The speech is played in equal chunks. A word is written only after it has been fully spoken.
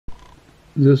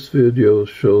This video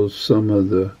shows some of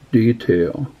the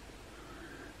detail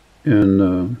in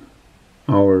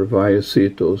our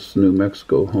Vallecitos, New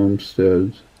Mexico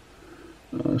homestead's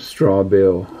straw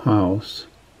bale house,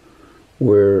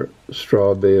 where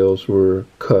straw bales were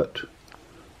cut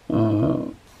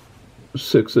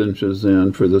 6 inches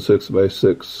in for the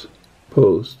 6x6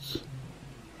 posts,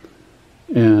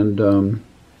 and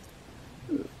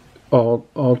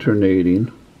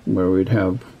alternating, where we'd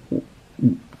have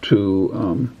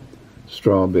 2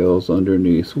 straw bales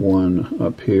underneath, one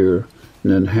up here,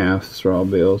 and then half straw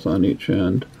bales on each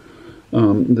end.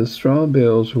 The straw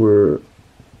bales were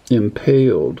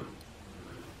impaled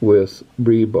with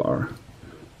rebar.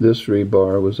 This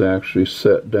rebar was actually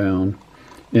set down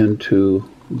into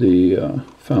the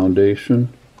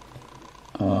foundation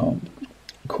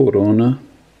corona.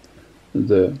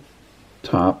 The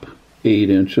top 8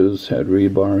 inches had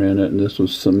rebar in it, and this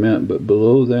was cement, but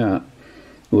below that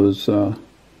was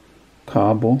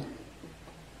cobble,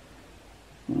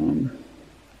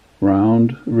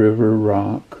 round river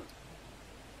rock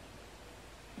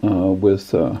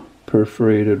with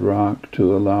perforated rock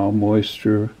to allow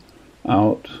moisture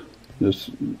out. This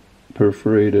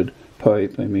perforated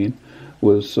pipe,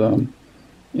 was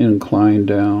inclined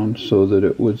down so that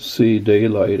it would see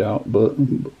daylight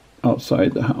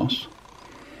outside the house.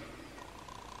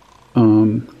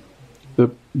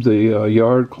 The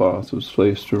yard cloth was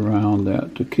placed around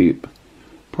that to keep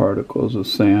particles of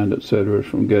sand, etc.,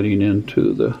 from getting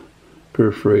into the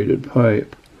perforated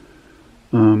pipe.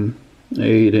 8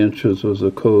 inches was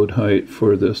the code height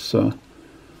for this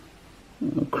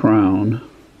crown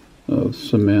of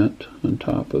cement on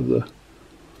top of the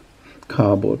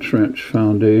cobble trench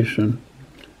foundation.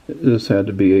 This had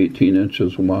to be 18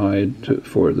 inches wide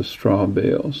for the straw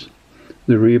bales.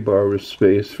 The rebar was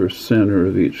spaced for center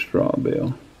of each straw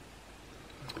bale.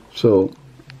 So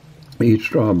each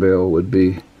straw bale would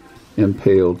be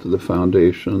impaled to the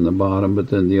foundation on the bottom, but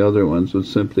then the other ones would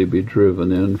simply be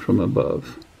driven in from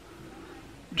above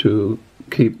to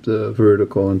keep the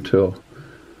vertical until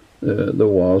the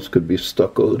walls could be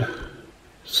stuccoed.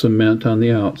 Cement on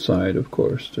the outside, of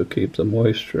course, to keep the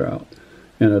moisture out,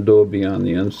 and adobe on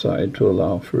the inside to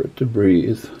allow for it to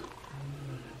breathe.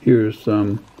 Here's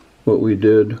what we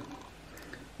did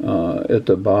at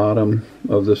the bottom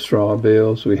of the straw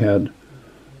bales. We had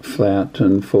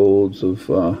flattened folds of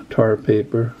tar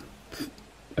paper.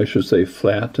 I should say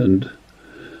flattened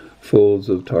folds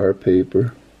of tar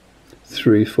paper.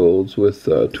 3 folds with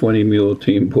 20 mule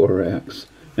team borax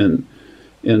and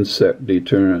insect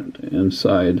deterrent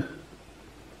inside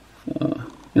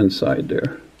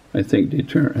there. I think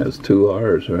deterrent has 2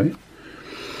 R's, right?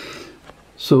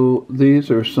 So these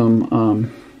are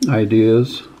some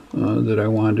ideas that I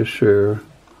wanted to share.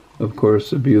 Of course,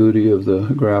 the beauty of the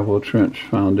gravel trench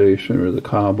foundation or the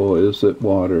cobble is that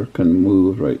water can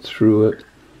move right through it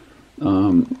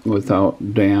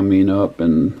without damming up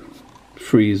and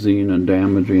freezing and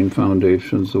damaging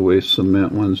foundations the way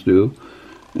cement ones do.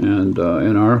 And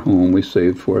in our home, we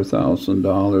saved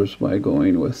 $4,000 by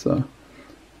going with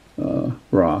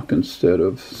rock instead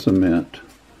of cement.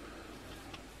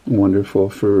 Wonderful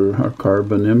for our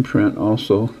carbon imprint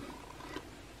also.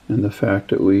 And the fact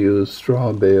that we used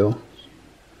straw bale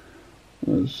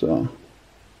was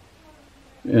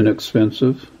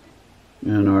inexpensive.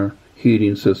 And our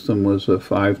heating system was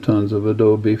 5 tons of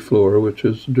adobe floor, which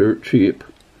is dirt cheap.